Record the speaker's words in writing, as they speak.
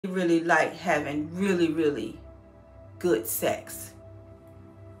really like having really good sex.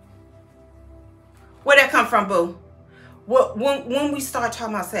 Where that come from, boo? When we start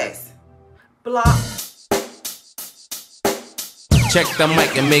talking about sex? Block. Check the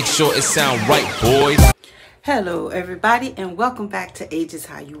mic and make sure it sound right, boys. Hello everybody, and welcome back to Age is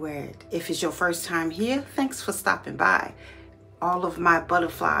How You Wear It. If it's your first time here, thanks for stopping by. All of my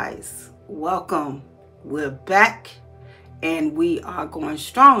butterflies, welcome. We're back and we are going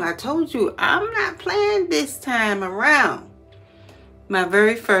strong. I told you I'm not playing this time around. My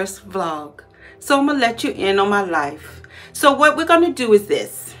very first vlog. So I'm gonna let you in on my life. So what we're gonna do is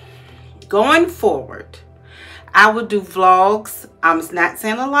this. Going forward, I will do vlogs. I'm not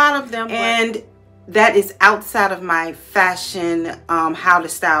saying a lot of them, and that is outside of my fashion how to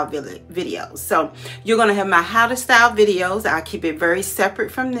style videos. So you're gonna have my how to style videos. I keep it very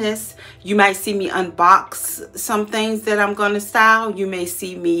separate from this. You might see me unbox some things that I'm gonna style. You may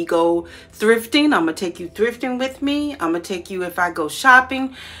see me go thrifting. I'm gonna take you thrifting with me. I'm gonna take you if I go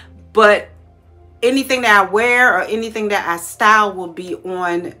shopping. But anything that I wear or anything that I style will be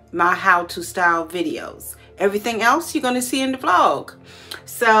on my how to style videos. Everything else you're gonna see in the vlog.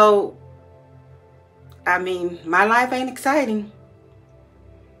 So I mean, my life ain't exciting.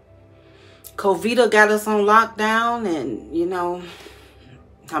 COVID got us on lockdown, and you know,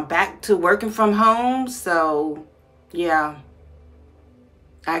 I'm back to working from home. So yeah,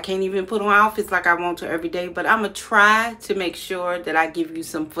 I can't even put on outfits like I want to every day, but I'm gonna try to make sure that I give you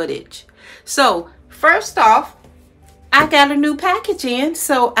some footage. So first off, I got a new package in,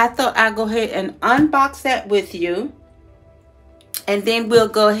 so I thought I'd go ahead and unbox that with you, and then we'll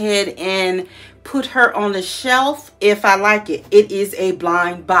go ahead and put her on the shelf if I like it. It is a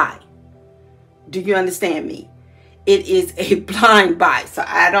blind buy. Do you understand me? It is a blind buy. So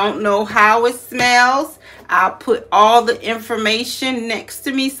I don't know how it smells. I'll put all the information next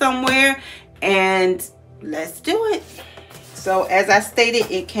to me somewhere, and let's do it. So as I stated,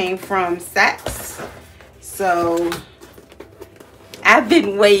 it came from Saks. So I've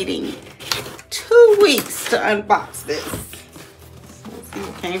been waiting 2 weeks to unbox this. So let's see,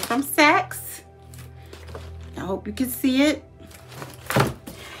 it came from Saks. I hope you can see it.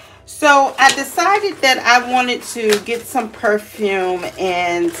 So I decided that I wanted to get some perfume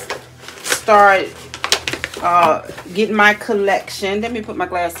and start getting my collection. Let me put my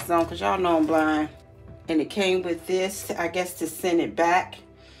glasses on because y'all know I'm blind. And it came with this, I guess, to send it back.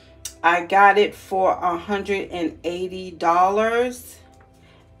 I got it for $180,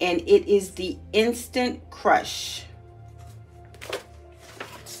 and it is the Instant Crush.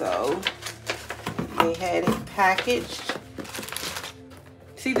 So they had it packaged.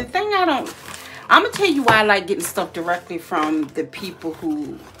 See, the thing I'm gonna tell you why I like getting stuff directly from the people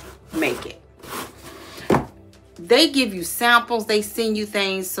who make it. They give you samples, they send you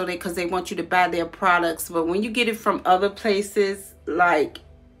things so because they want you to buy their products. But when you get it from other places like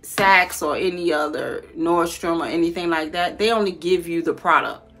Saks or any other Nordstrom or anything like that, they only give you the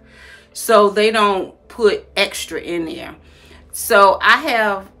product. So they don't put extra in there. So I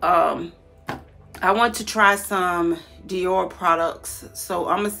have I want to try some Dior products, so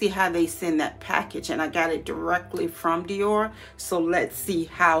I'm gonna see how they send that package, and I got it directly from Dior. So let's see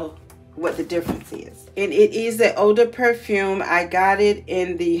what the difference is. And it is an older perfume. I got it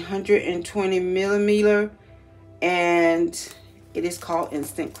in the 120 milliliter, and it is called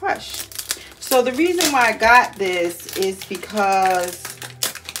Instant Crush. So the reason why I got this is because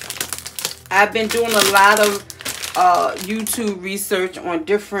I've been doing a lot of YouTube research on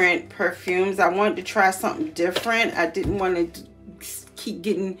different perfumes. I wanted to try something different. I didn't want to keep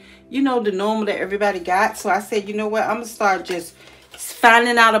getting, you know, the normal that everybody got. So I said, you know what, I'm gonna start just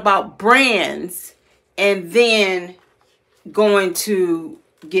finding out about brands and then going to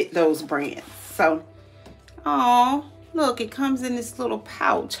get those brands. So, oh, look, it comes in this little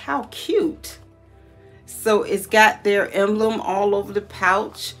pouch. How cute. So it's got their emblem all over the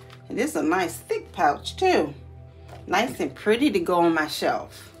pouch, and it's a nice thick pouch too. Nice and pretty to go on my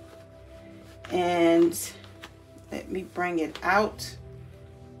shelf. And let me bring it out.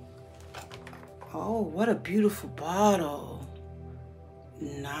 Oh, what a beautiful bottle.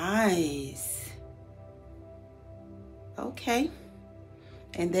 Nice. Okay.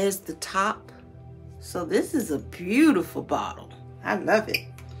 And there's the top. So this is a beautiful bottle. I love it.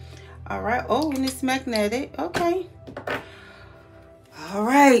 All right. Oh, and it's magnetic. Okay. All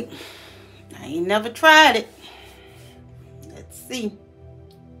right. I ain't never tried it. Let's see.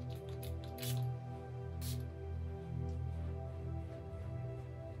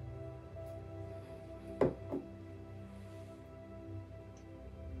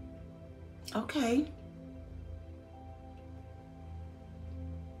 Okay.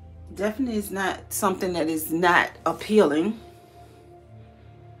 Definitely is not something that is not appealing.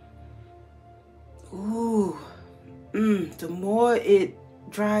 Ooh, the more it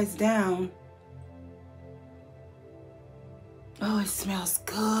dries down, oh, it smells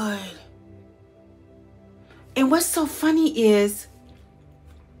good. And what's so funny is,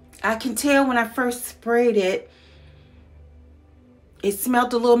 I can tell when I first sprayed it, it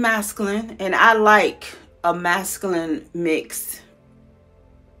smelled a little masculine, and I like a masculine mix.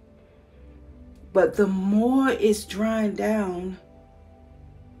 But the more it's drying down,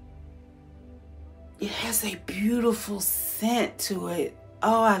 it has a beautiful scent to it.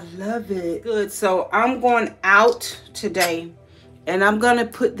 Oh, I love it. Good. So I'm going out today, and I'm going to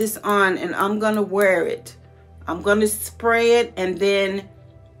put this on, and I'm going to wear it. I'm going to spray it, and then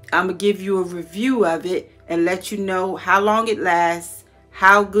I'm going to give you a review of it and let you know how long it lasts,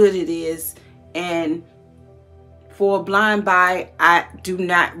 how good it is. And for a blind buy, I do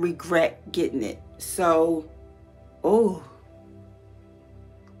not regret getting it. So, oh,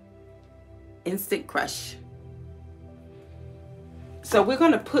 instant crush. So we're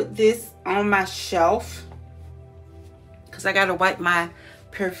going to put this on my shelf because I got to wipe my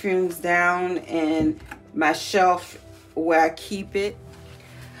perfumes down and my shelf where I keep it.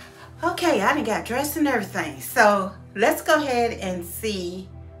 Okay, I done got dressed and everything. So let's go ahead and see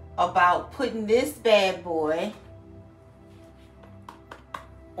about putting this bad boy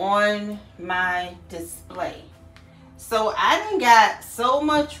on my display. So I done got so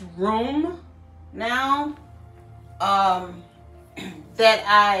much room now that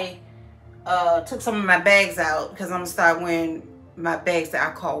I took some of my bags out because I'm gonna start wearing my bags that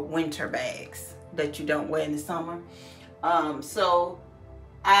I call winter bags that you don't wear in the summer. So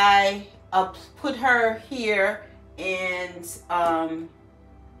I put her here, and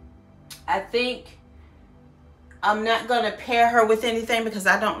I think I'm not going to pair her with anything because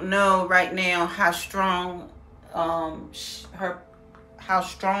I don't know right now how strong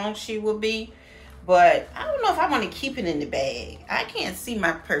she will be. But I don't know if I want to keep it in the bag. I can't see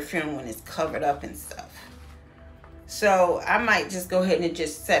my perfume when it's covered up and stuff. So I might just go ahead and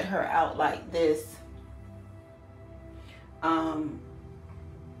just set her out like this.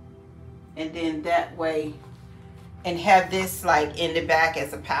 And then that way, and have this like in the back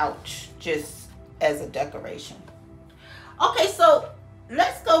as a pouch, just as a decoration. Okay, so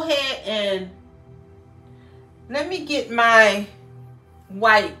let's go ahead and let me get my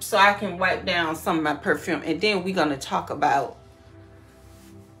wipe so I can wipe down some of my perfume, and then we're gonna talk about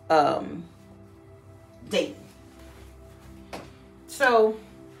dating. So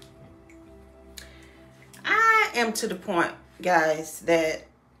I am to the point, guys, that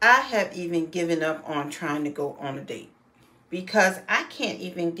I have even given up on trying to go on a date because I can't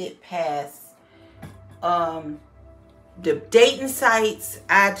even get past the dating sites.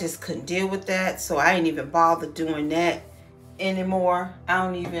 I just couldn't deal with that, so I ain't even bother doing that anymore. I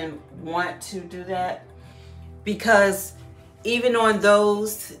don't even want to do that because even on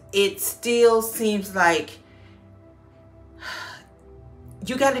those, it still seems like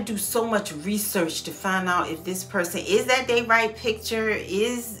you got to do so much research to find out if this person is that their right picture,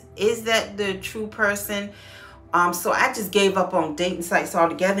 is that the true person. So I just gave up on dating sites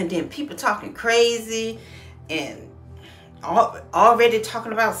altogether, and then people talking crazy and already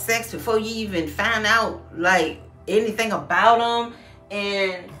talking about sex before you even find out like anything about them.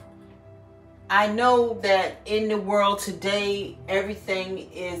 And I know that in the world today,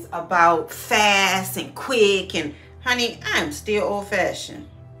 everything is about fast and quick, and honey, I'm still old-fashioned.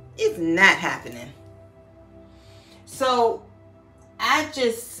 It's not happening. So I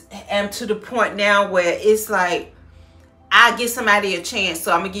just am to the point now where it's like I give somebody a chance.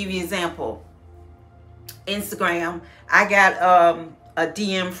 So I'm gonna give you an example. Instagram, I got a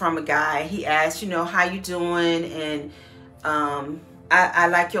DM from a guy. He asked, you know, how you doing, and I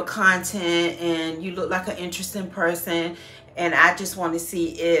like your content, and you look like an interesting person, and I just want to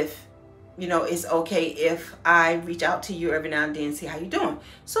see if, you know, it's okay if I reach out to you every now and then and see how you doing.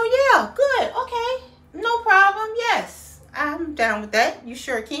 So yeah, good, okay, no problem. Yes, I'm down with that. You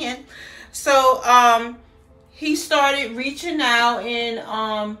sure can. So he started reaching out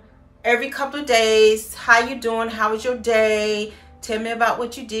in every couple of days. How you doing? How was your day? Tell me about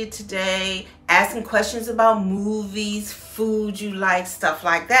what you did today. Asking questions about movies, food you like, stuff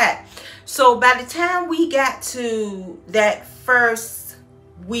like that. So by the time we got to that first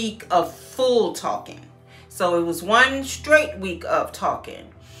week of full talking, so it was one straight week of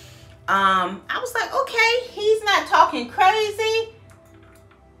talking, I was like, okay, he's not talking crazy.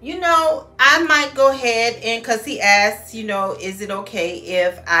 You know, I might go ahead and, because he asked, you know, is it okay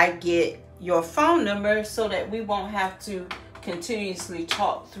if I get your phone number so that we won't have to continuously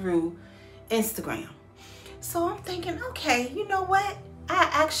talk through Instagram. So I'm thinking, okay, you know what? I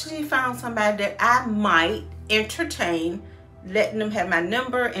actually found somebody that I might entertain, letting them have my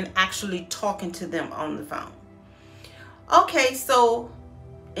number and actually talking to them on the phone. Okay, so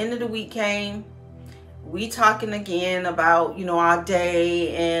end of the week came. We talking again about, you know, our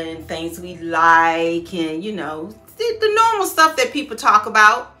day and things we like, and, you know, the normal stuff that people talk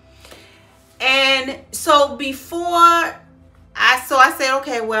about. And so before I said,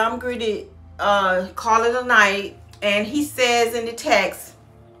 okay, well, I'm going to call it a night. And he says in the text,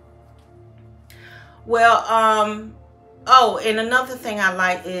 well, oh, and another thing I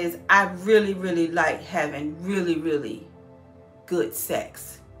like is I really, really like having really, really good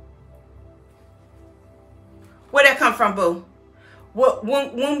sex. Where'd that come from, boo?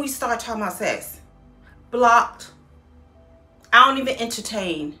 When we start talking about sex? Blocked. I don't even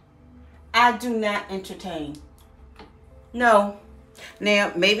entertain. I do not entertain. No.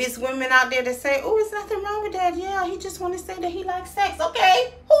 Now, maybe it's women out there that say, oh, there's nothing wrong with that. Yeah, he just want to say that he likes sex.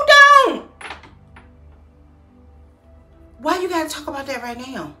 Okay, who don't? Why you got to talk about that right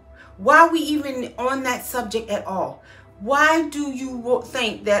now? Why are we even on that subject at all? Why do you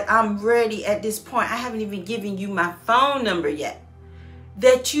think that I'm ready at this point? I haven't even given you my phone number yet.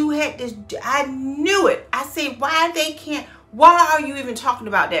 That you had this, I knew it. I said, why they can't, why are you even talking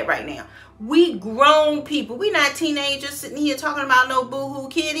about that right now? We grown people. We not teenagers sitting here talking about no boo-hoo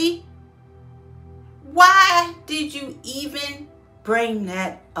kitty. Why did you even bring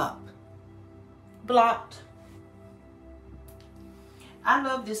that up? Blocked. I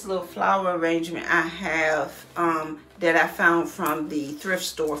love this little flower arrangement I have that I found from the thrift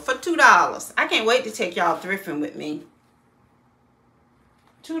store for $2. I can't wait to take y'all thrifting with me.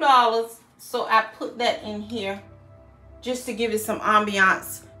 $2. So I put that in here just to give it some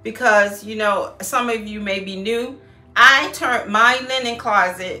ambiance, because, you know, some of you may be new. I turned my linen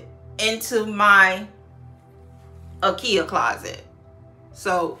closet into my IKEA closet.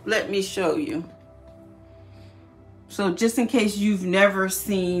 So let me show you. So just in case you've never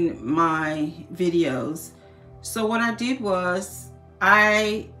seen my videos. So what I did was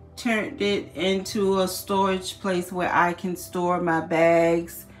I turned it into a storage place where I can store my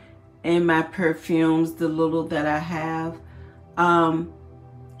bags and my perfumes, the little that I have.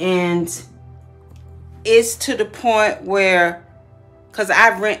 And it's to the point where, because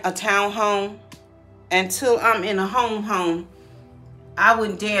I rent a townhome, until I'm in a home, I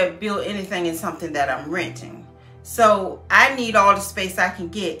wouldn't dare build anything in something that I'm renting. So I need all the space I can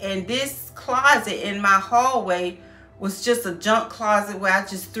get. And this closet in my hallway was just a junk closet where I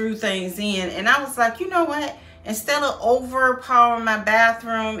just threw things in. And I was like, you know what? Instead of overpowering my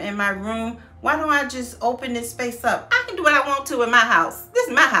bathroom and my room, why don't I just open this space up? I can do what I want to in my house. This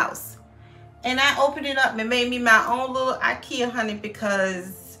is my house. And I opened it up and made me my own little IKEA, honey,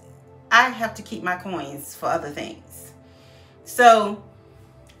 because I have to keep my coins for other things. So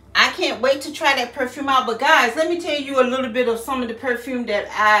I can't wait to try that perfume out. But guys, let me tell you a little bit of some of the perfume that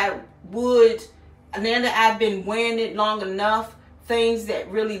I would, now that I've been wearing it long enough, things that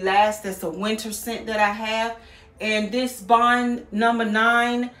really last. That's a winter scent that I have. And this Bond number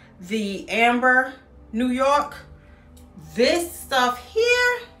 9, the Amber New York. This stuff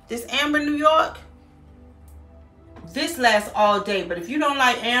here, this Amber New York, this lasts all day. But if you don't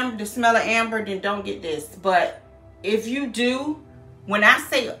like amber, the smell of amber, then don't get this. But if you do, when I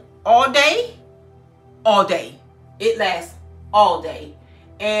say all day, it lasts all day.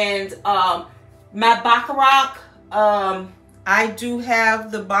 And my Baccarat, I do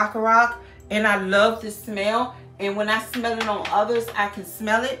have the Baccarat, and I love the smell. And when I smell it on others, I can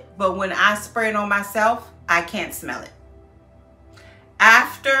smell it. But when I spray it on myself, I can't smell it.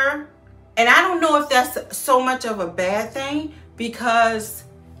 After, and I don't know if that's so much of a bad thing, because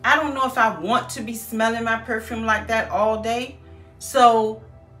I don't know if I want to be smelling my perfume like that all day. So,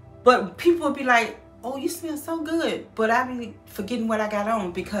 but people would be like, oh, you smell so good. But I be forgetting what I got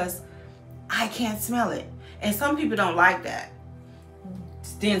on because I can't smell it. And some people don't like that.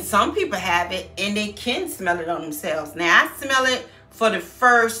 Then some people have it and they can smell it on themselves. Now, I smell it for the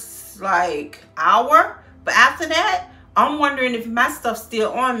first like hour. But after that, I'm wondering if my stuff's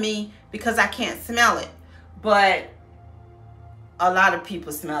still on me because I can't smell it. But a lot of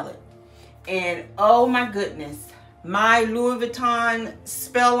people smell it. And oh my goodness, my Louis Vuitton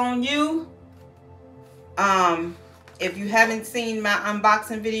Spell on You. If you haven't seen my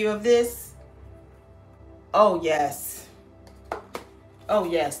unboxing video of this, oh yes. Oh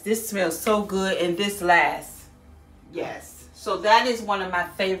yes, this smells so good and this lasts. Yes. So that is one of my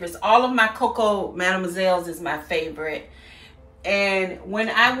favorites. All of my Coco Mademoiselles is my favorite. And when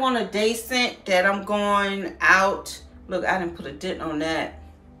I want a day scent that I'm going out Look, I didn't put a dent on that.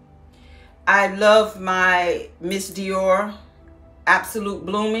 I love my Miss Dior Absolute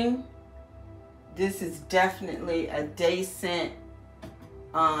Blooming. This is definitely a day scent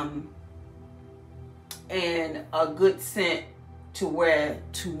and a good scent to wear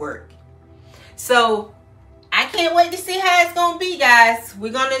to work. So I can't wait to see how it's gonna be, guys.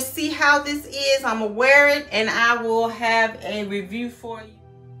 We're gonna see how this is. I'm gonna wear it and I will have a review for you.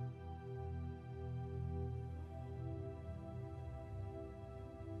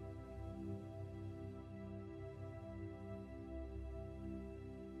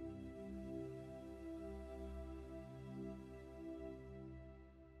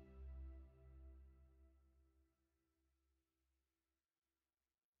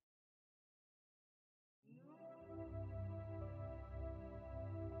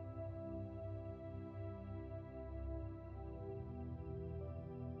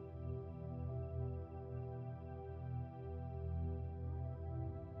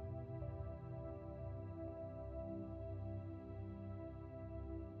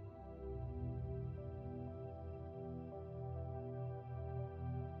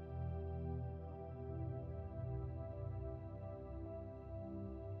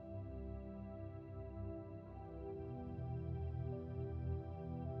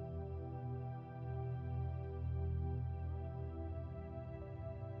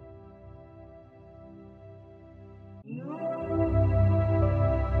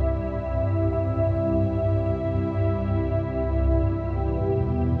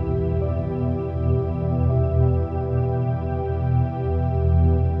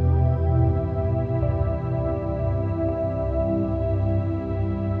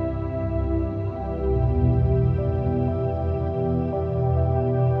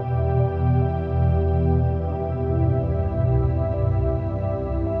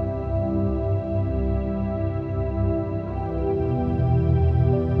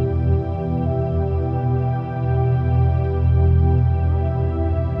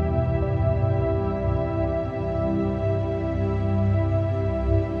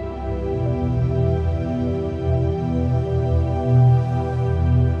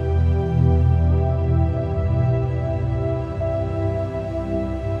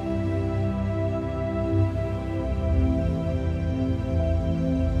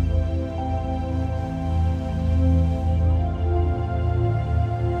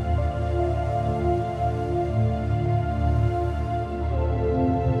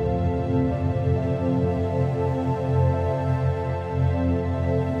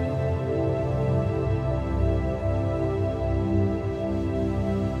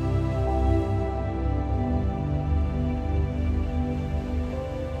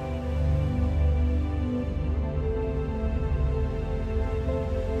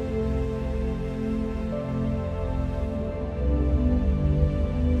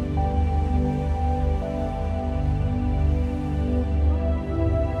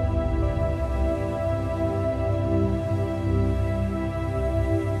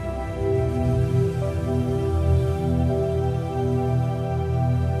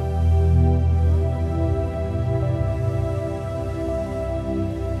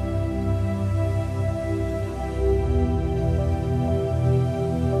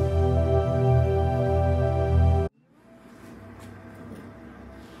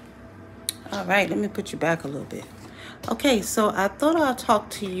 All right, let me put you back a little bit. Okay, so I thought I'll talk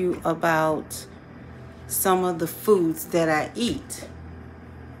to you about some of the foods that I eat.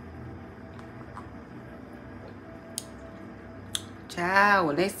 Child,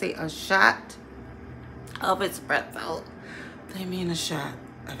 when they say a shot of espresso, they mean a shot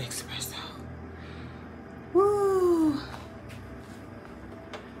of espresso. Woo!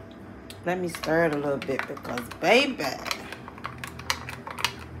 Let me stir it a little bit because, baby,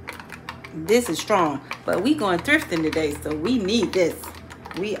 this is strong. But we going thrifting today, so we need this.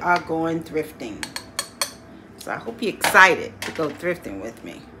 We are going thrifting. So I hope you're excited to go thrifting with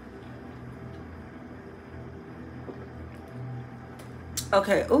me.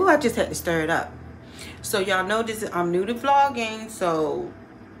 Okay, oh, I just had to stir it up. So y'all know this is, I'm new to vlogging, so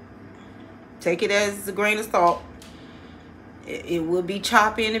take it as a grain of salt. It will be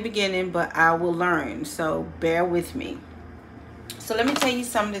choppy in the beginning, but I will learn, so bear with me. So let me tell you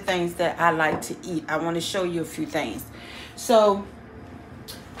some of the things that I like to eat. I want to show you a few things. So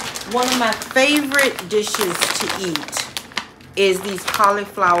one of my favorite dishes to eat is these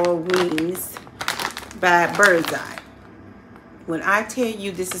cauliflower wings by Bird's Eye. When I tell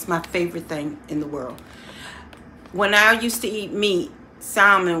you this is my favorite thing in the world. When I used to eat meat,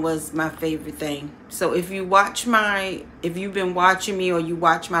 salmon was my favorite thing. So if you watch if you've been watching me or you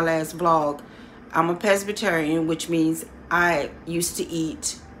watch my last vlog, I'm a pescatarian, which means I was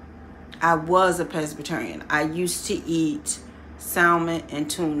a pescatarian. I used to eat salmon and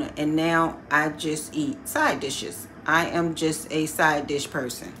tuna, and now I just eat side dishes. I am just a side dish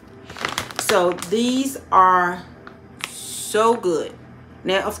person. So these are so good.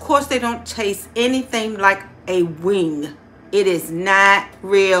 Now, of course, they don't taste anything like a wing. It is not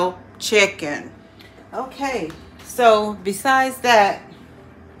real chicken. Okay, so besides that,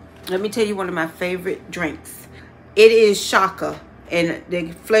 let me tell you one of my favorite drinks. It is Shaka, and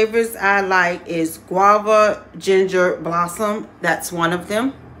the flavors I like is guava, ginger, blossom. That's one of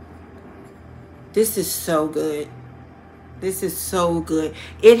them. This is so good. This is so good.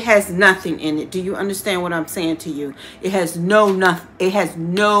 It has nothing in it. Do you understand what I'm saying to you? It has nothing. It has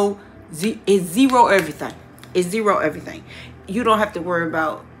it's zero everything. It's zero everything. You don't have to worry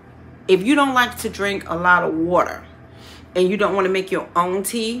about, if you don't like to drink a lot of water and you don't want to make your own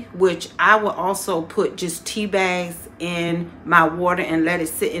tea, which I will also put just tea bags in my water and let it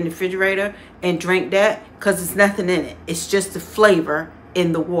sit in the refrigerator and drink that, because there's nothing in it. It's just the flavor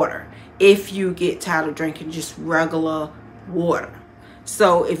in the water. If you get tired of drinking just regular water.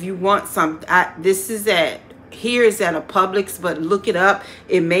 So if you want some, this is here is at a Publix, but look it up.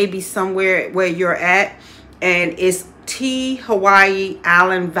 It may be somewhere where you're at, and it's tea Hawaii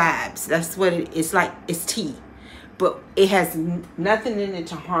Island vibes. That's what it's like. It's tea, but it has nothing in it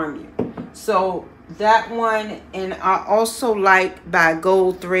to harm you. So that one. And I also like by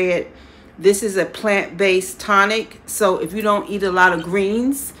Gold Thread. This is a plant-based tonic. So if you don't eat a lot of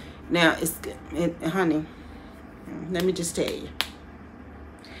greens, now it's good, honey. Let me just tell you,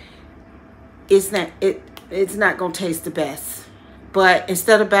 it's not gonna taste the best. But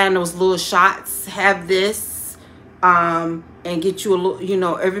instead of buying those little shots, have this, and get you a little, you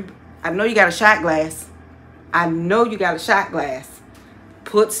know, I know you got a shot glass. I know you got a shot glass.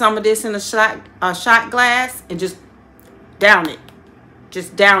 Put some of this in a shot glass and just down it.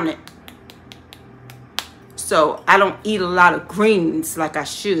 Just down it. So I don't eat a lot of greens like I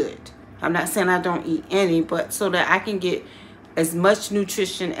should. I'm not saying I don't eat any, but so that I can get as much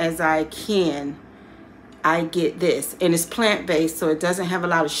nutrition as I can, I get this. And it's plant-based, so it doesn't have a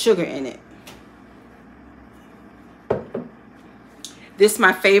lot of sugar in it. This is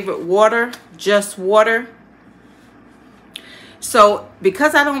my favorite water, just water. So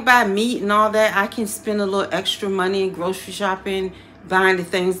because I don't buy meat and all that, I can spend a little extra money grocery shopping, buying the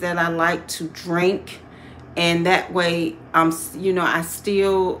things that I like to drink. And that way, you know, I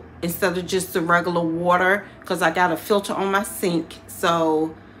still, instead of just the regular water, because I got a filter on my sink,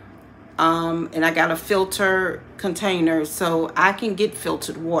 so and I got a filter container, so I can get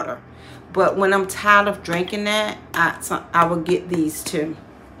filtered water. But when I'm tired of drinking that, I will get these too.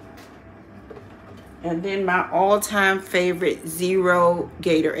 And then my all-time favorite Zero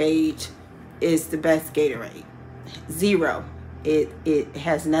Gatorade is the best Gatorade. Zero. It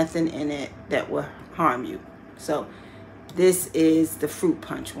has nothing in it that will harm you. So this is the fruit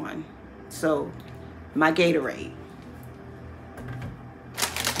punch one. So my Gatorade.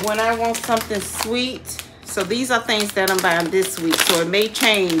 When I want something sweet, so these are things that I'm buying this week, so it may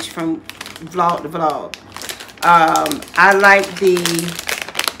change from vlog to vlog. I like the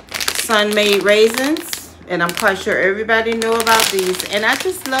Sun-Made raisins, and I'm quite sure everybody know about these, and I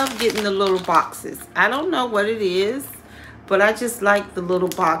just love getting the little boxes. I don't know what it is, but I just like the little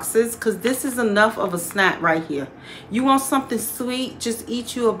boxes, because this is enough of a snack right here. You want something sweet, just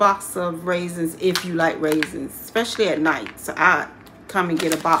eat you a box of raisins if you like raisins, especially at night. So I come and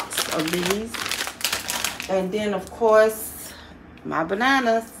get a box of these. And then, of course, my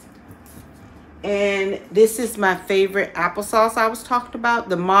bananas. And this is my favorite applesauce I was talking about.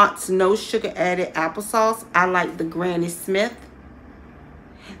 The Mott's No Sugar Added Applesauce. I like the Granny Smith.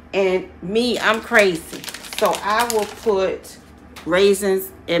 And me, I'm crazy. So I will put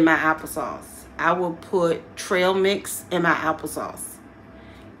raisins in my applesauce. I will put trail mix in my applesauce.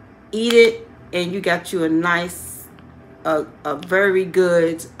 Eat it, and you got you a nice, a very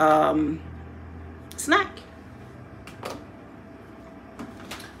good snack.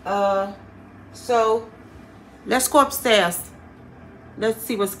 So let's go upstairs. Let's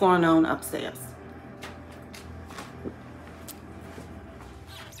see what's going on upstairs.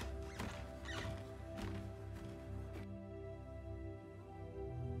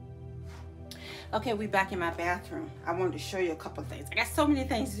 Okay, we're back in my bathroom. I wanted to show you a couple things. I got so many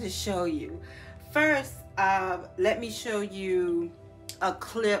things to show you. First, let me show you a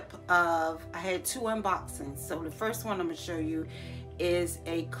clip of, I had 2 unboxings. So the first one I'm gonna show you is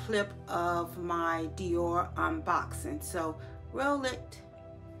a clip of my Dior unboxing. So roll it.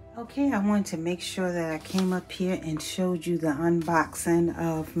 Okay, I wanted to make sure that I came up here and showed you the unboxing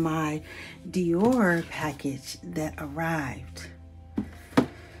of my Dior package that arrived.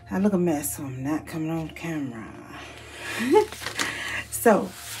 I look a mess, so I'm not coming on camera. So,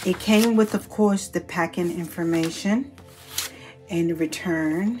 it came with, of course, the packing information and the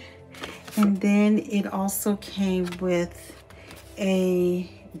return. And then it also came with a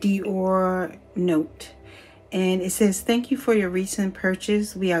Dior note. And it says, "Thank you for your recent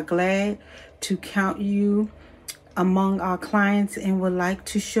purchase. We are glad to count you among our clients and would like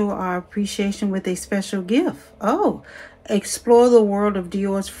to show our appreciation with a special gift. Oh, explore the world of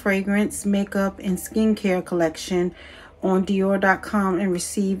Dior's fragrance, makeup, and skincare collection on Dior.com and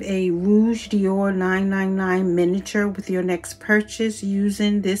receive a Rouge Dior 999 miniature with your next purchase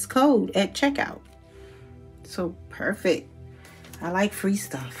using this code at checkout." So perfect. I like free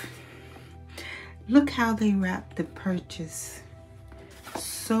stuff. Look how they wrap the purchase.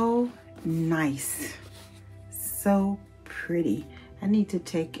 So nice. So pretty. I need to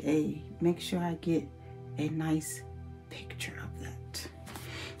make sure I get a nice picture of that.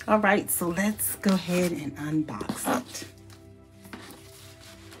 All right, so let's go ahead and unbox it.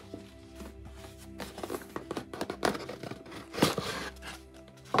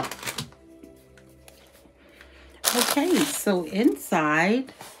 Okay, so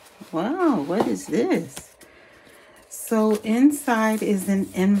inside, wow, what is this? So inside is an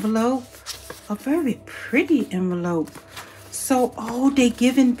envelope, a very pretty envelope. So, oh, they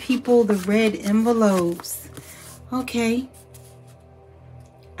giving people the red envelopes. Okay.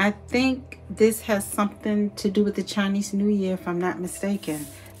 I think this has something to do with the Chinese New Year, if I'm not mistaken.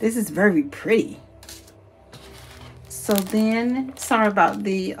 This is very pretty. So then, sorry about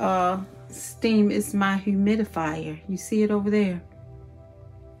the steam, is my humidifier. You see it over there?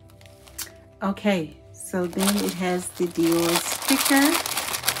 Okay, so then it has the Dior sticker.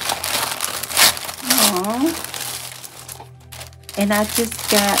 Aww. And I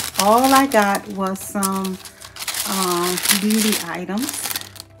just got, all I got was some beauty items.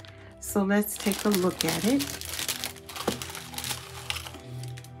 So let's take a look at it.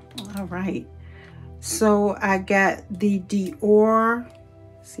 All right. So I got the Dior,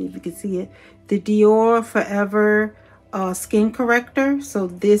 see if you can see it, the Dior Forever skin corrector. So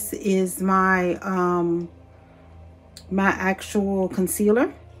this is my my actual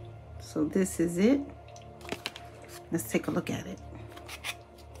concealer. So this is it. Let's take a look at it.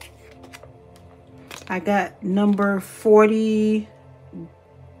 I got number 40W.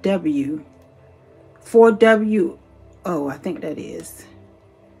 4W. Oh, I think that is.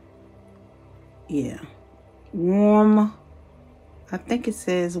 Yeah. Warm. I think it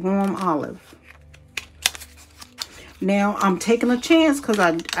says warm olive. Now, I'm taking a chance because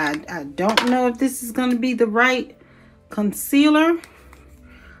I don't know if this is going to be the right concealer.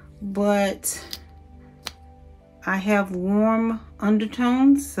 But I have warm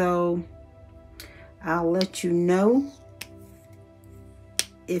undertones, so I'll let you know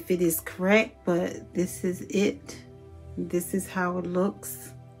if it is correct, but this is it. This is how it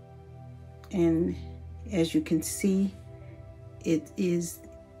looks. And as you can see, it is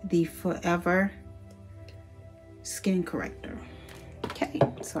the Forever skin corrector. Okay,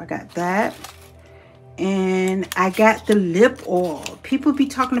 so I got that. And I got the lip oil. People be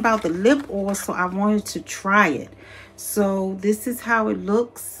talking about the lip oil, so I wanted to try it. So this is how it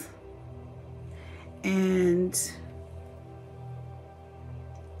looks. And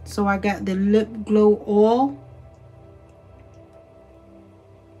so I got the lip glow oil.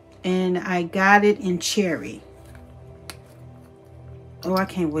 And I got it in cherry. Oh, I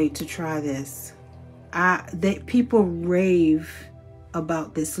can't wait to try this. People rave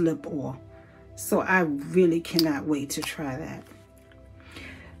about this lip oil. So I really cannot wait to try that.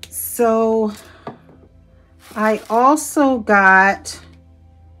 So I also got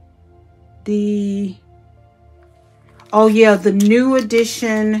the, oh yeah, the new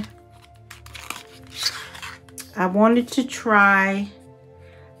edition. I wanted to try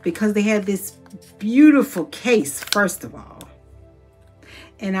because they had this beautiful case, first of all.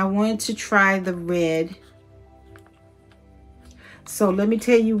 And I wanted to try the red. So let me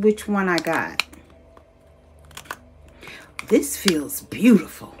tell you which one I got. This feels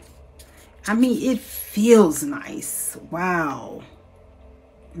beautiful. I mean, it feels nice. Wow.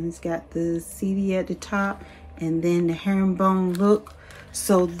 And it's got the CD at the top and then the herringbone look.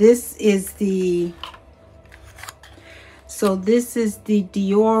 So this is the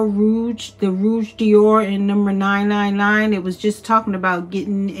Dior Rouge, the Rouge Dior in number 999. It was just talking about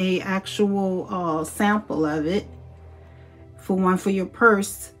getting a actual sample of it for one for your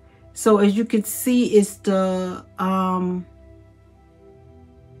purse. So as you can see, it's the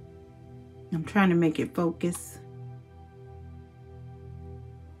I'm trying to make it focus.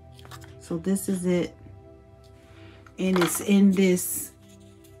 So this is it. And it's in this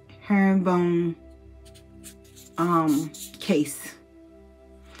herringbone case.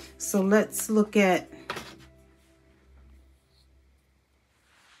 So let's look at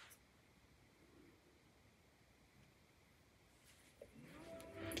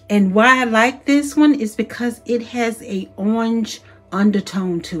and why I like this one is because it has a orange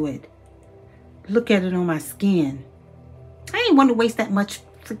undertone to it. Look at it on my skin. I ain't want to waste that much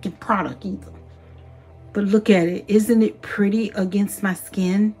freaking product either. But look at it. Isn't it pretty against my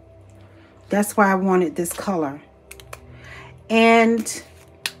skin? That's why I wanted this color. And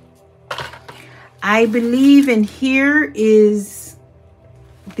I believe in here is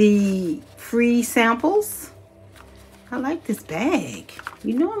the free samples. I like this bag.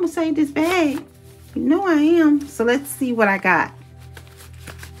 You know I'm going to say this bag. You know I am. So let's see what I got.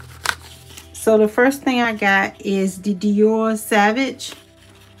 So the first thing I got is the Dior Savage.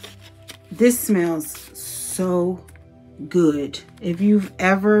 This smells so good. If you've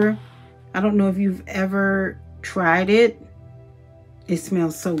ever, I don't know if you've ever tried it. It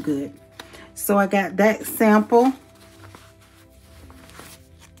smells so good. So I got that sample.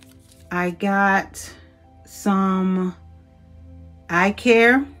 I got some eye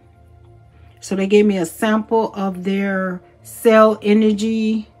care. So they gave me a sample of their Cell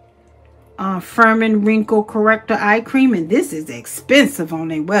Energy Firming Wrinkle Corrector Eye Cream. And this is expensive on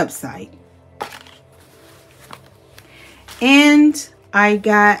their website. And I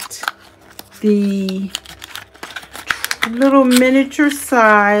got the little miniature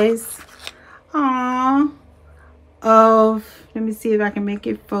size of, let me see if I can make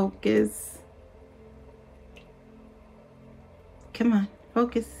it focus. Come on,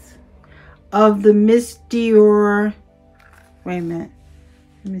 focus. Of the Miss Dior, wait a minute.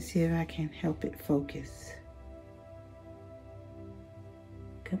 Let me see if I can help it focus.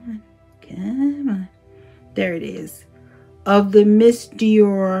 Come on, come on. There it is. Of the Miss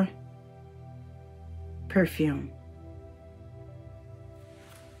Dior perfume.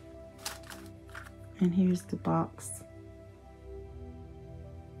 And here's the box.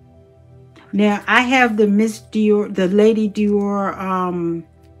 Now I have the Miss Dior, the Lady Dior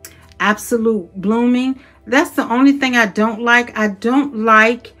Absolute Blooming. That's the only thing I don't like. I don't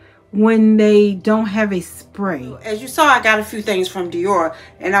like when they don't have a spray. As you saw, I got a few things from Dior,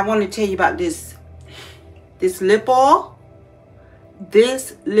 and I want to tell you about this lip oil.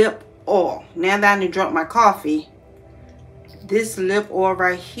 This lip oil. Now that I done drunk my coffee, this lip oil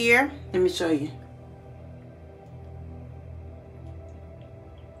right here, let me show you.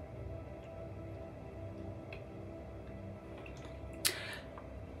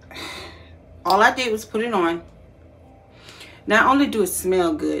 All I did was put it on. Not only do it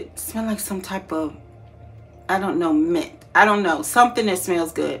smell good, it smells like some type of, I don't know, mint. I don't know, something that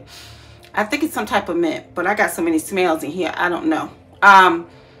smells good. I think it's some type of mint, but I got so many smells in here, I don't know.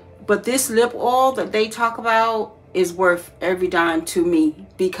 But this lip oil that they talk about is worth every dime to me,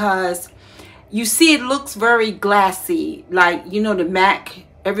 because you see it looks very glassy, like, you know, the MAC.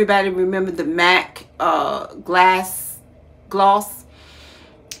 Everybody remember the MAC gloss?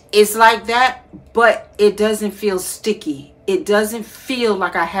 It's like that, but it doesn't feel sticky. It doesn't feel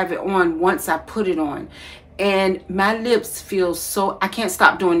like I have it on once I put it on. And my lips feel so, I can't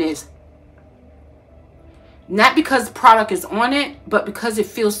stop doing this. Not because the product is on it, but because it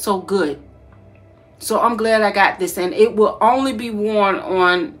feels so good. So I'm glad I got this, and it will only be worn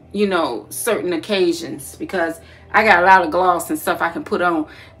on, you know, certain occasions, because I got a lot of gloss and stuff I can put on.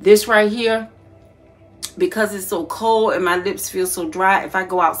 This right here, because it's so cold and my lips feel so dry, if I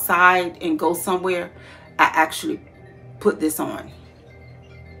go outside and go somewhere, I actually put this on.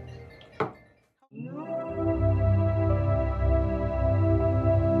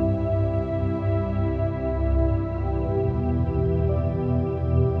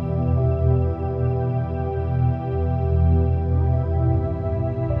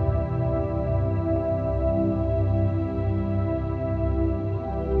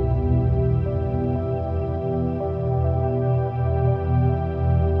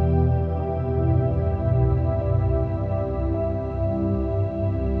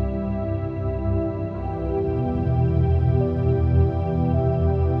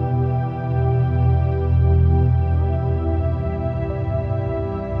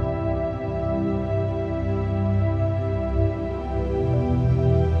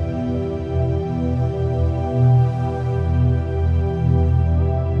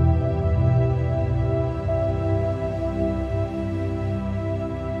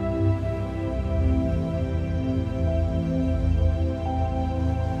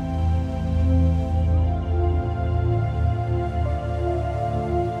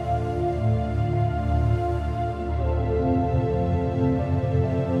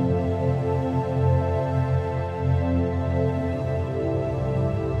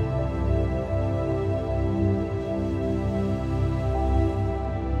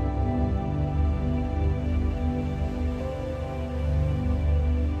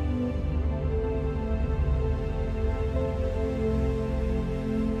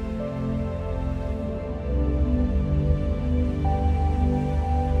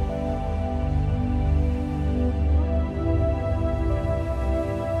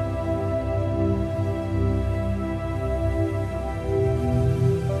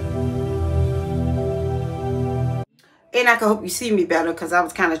 And I hope you see me better because I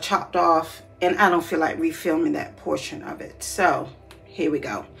was kind of chopped off and I don't feel like refilming that portion of it. So here we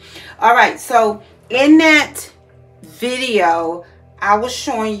go. All right, so in that video, I was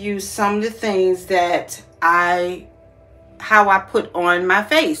showing you some of the things that how I put on my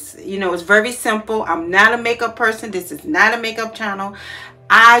face. You know, it's very simple. I'm not a makeup person. This is not a makeup channel.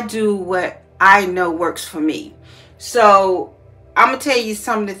 I do what I know works for me. So I'm gonna tell you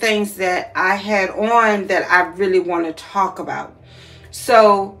some of the things that I had on that I really want to talk about.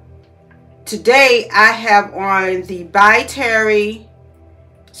 So today I have on the By Terry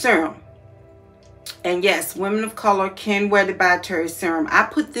serum. And yes, women of color can wear the By Terry serum. I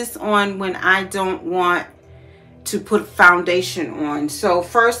put this on when I don't want to put foundation on. So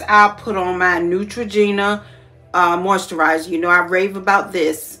first I'll put on my Neutrogena moisturizer. You know, I rave about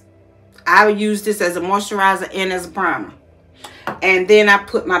this. I use this as a moisturizer and as a primer. And then I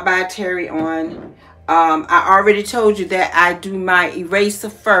put my By Terry on. I already told you that I do my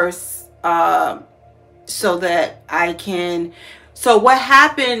eraser first so that I can. So what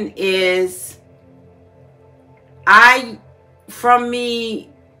happened is from me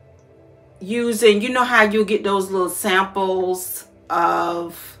using, you know how you get those little samples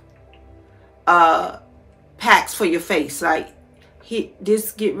of packs for your face, like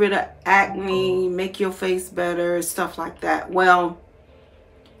this get rid of acne, make your face better, stuff like that. Well,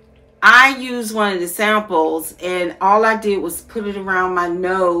 I used one of the samples and all I did was put it around my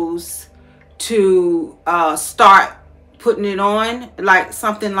nose to start putting it on, like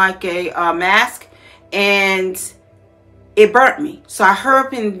something like a mask, and it burnt me. So I hurried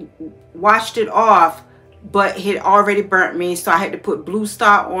up and washed it off, but it had already burnt me. So I had to put Blue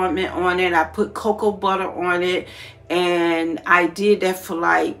Star ointment on it. I put cocoa butter on it, and I did that for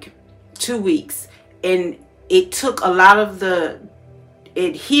like 2 weeks. And it took a lot of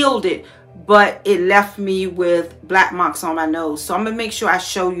it healed it, but it left me with black marks on my nose. So I'm gonna make sure I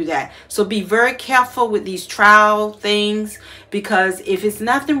show you that. So be very careful with these trial things, because if it's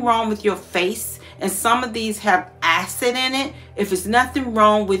nothing wrong with your face, and some of these have acid in it, if it's nothing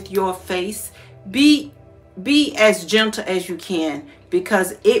wrong with your face, be as gentle as you can,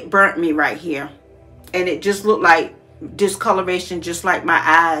 because it burnt me right here. And it just looked like discoloration, just like my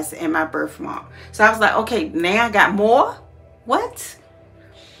eyes and my birthmark. So I was like, okay, now I got more? What?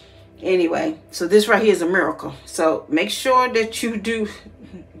 Anyway, so this right here is a miracle. So make sure that you do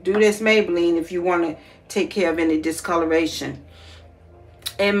this Maybelline if you want to take care of any discoloration.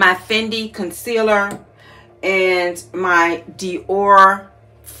 And my Fendi concealer and my Dior,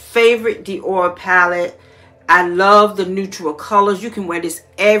 favorite Dior palette. I love the neutral colors. You can wear this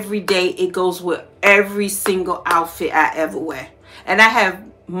every day. It goes with every single outfit I ever wear. And I have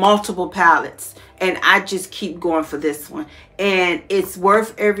multiple palettes, and I just keep going for this one. And it's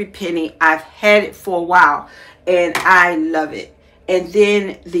worth every penny. I've had it for a while, and I love it. And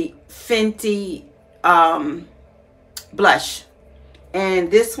then the Fenty blush.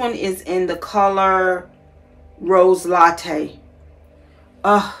 And this one is in the color Rose Latte.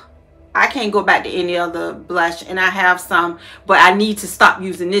 I can't go back to any other blush, and I have some, but I need to stop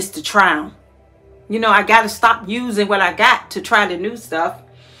using this to try them. You know, I got to stop using what I got to try the new stuff.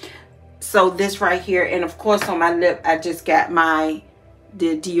 So this right here, and of course on my lip, I just got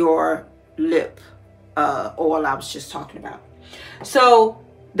the Dior lip oil I was just talking about. So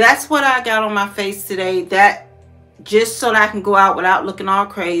that's what I got on my face today. That just so that I can go out without looking all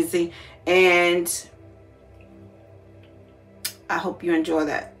crazy. And I hope you enjoy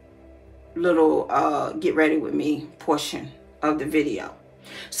that little get ready with me portion of the video.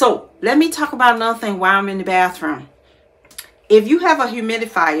 So let me talk about another thing while I'm in the bathroom. If you have a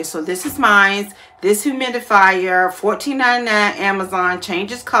humidifier, so this is mine, this humidifier, $14.99, Amazon,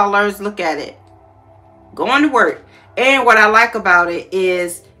 changes colors, look at it, going to work. And what I like about it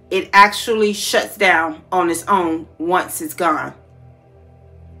is it actually shuts down on its own once it's gone.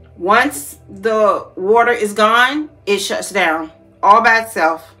 Once the water is gone, it shuts down all by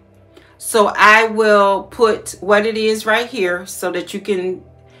itself. So I will put what it is right here so that you can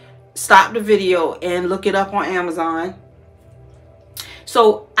stop the video and look it up on Amazon.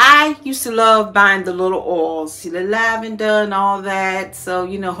 So I used to love buying the little oils, the lavender and all that. So,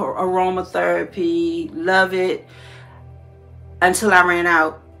 you know, aromatherapy, love it, until I ran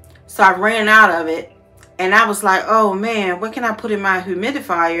out. So I ran out of it, and I was like, oh man, what can I put in my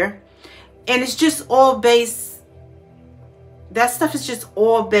humidifier? And it's just oil based. That stuff is just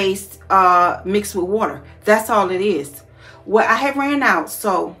oil based mixed with water. That's all it is. Well, I had ran out,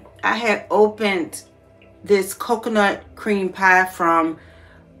 so I had opened this coconut cream pie from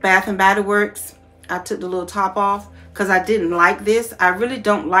Bath and Body Works. I took the little top off because I didn't like this. I really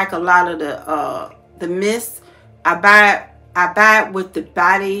don't like a lot of the mist, I buy it with the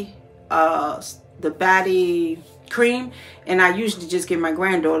body cream, and I usually just give my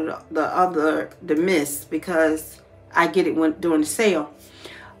granddaughter the mist because I get it during the sale.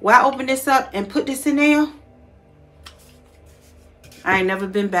 When I open this up and put this in there, I ain't never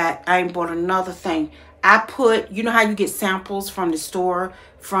been back. I ain't bought another thing. I put, you know how you get samples from the store,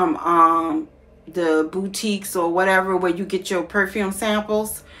 from the boutiques or whatever, where you get your perfume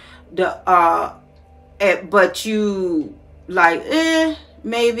samples. But you like,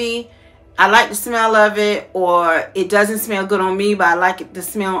 maybe I like the smell of it, or it doesn't smell good on me, but I like it to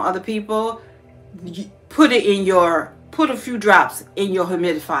smell on other people. You put a few drops in your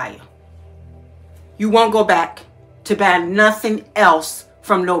humidifier. You won't go back to buy nothing else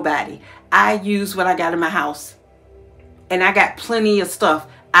from nobody. I use what I got in my house, and I got plenty of stuff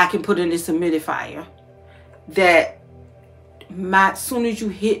I can put in this humidifier that soon as you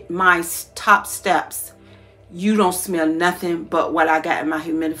hit my top steps, you don't smell nothing but what I got in my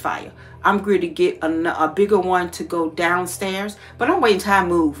humidifier. I'm going to get a bigger one to go downstairs, but I'm waiting till I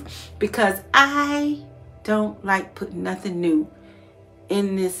move because I don't like putting nothing new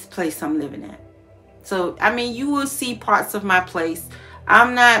in this place I'm living at. So, I mean, you will see parts of my place.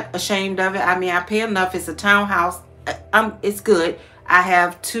 I'm not ashamed of it. I mean, I pay enough. It's a townhouse. It's good. I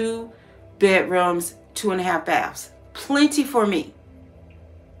have 2 bedrooms, 2.5 baths. Plenty for me.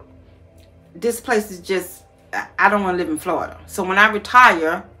 This place is just, I don't want to live in Florida. So when I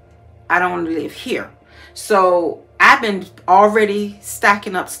retire, I don't want to live here. So I've been already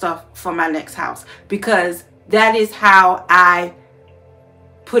stacking up stuff for my next house, because that is how I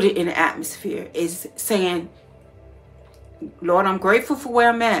put it in the atmosphere, is saying, Lord, I'm grateful for where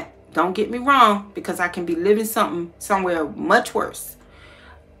I'm at. Don't get me wrong, because I can be living somewhere much worse.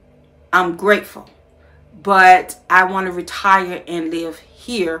 I'm grateful, but I want to retire and live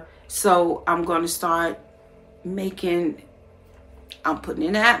here. So I'm going to start making, I'm putting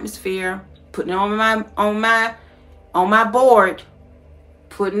in the atmosphere, putting it on my board,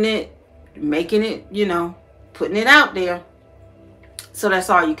 making it, you know, putting it out there. So that's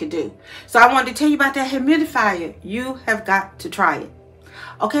all you can do. So I wanted to tell you about that humidifier. You have got to try it.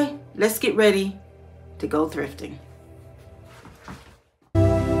 Okay, let's get ready to go thrifting.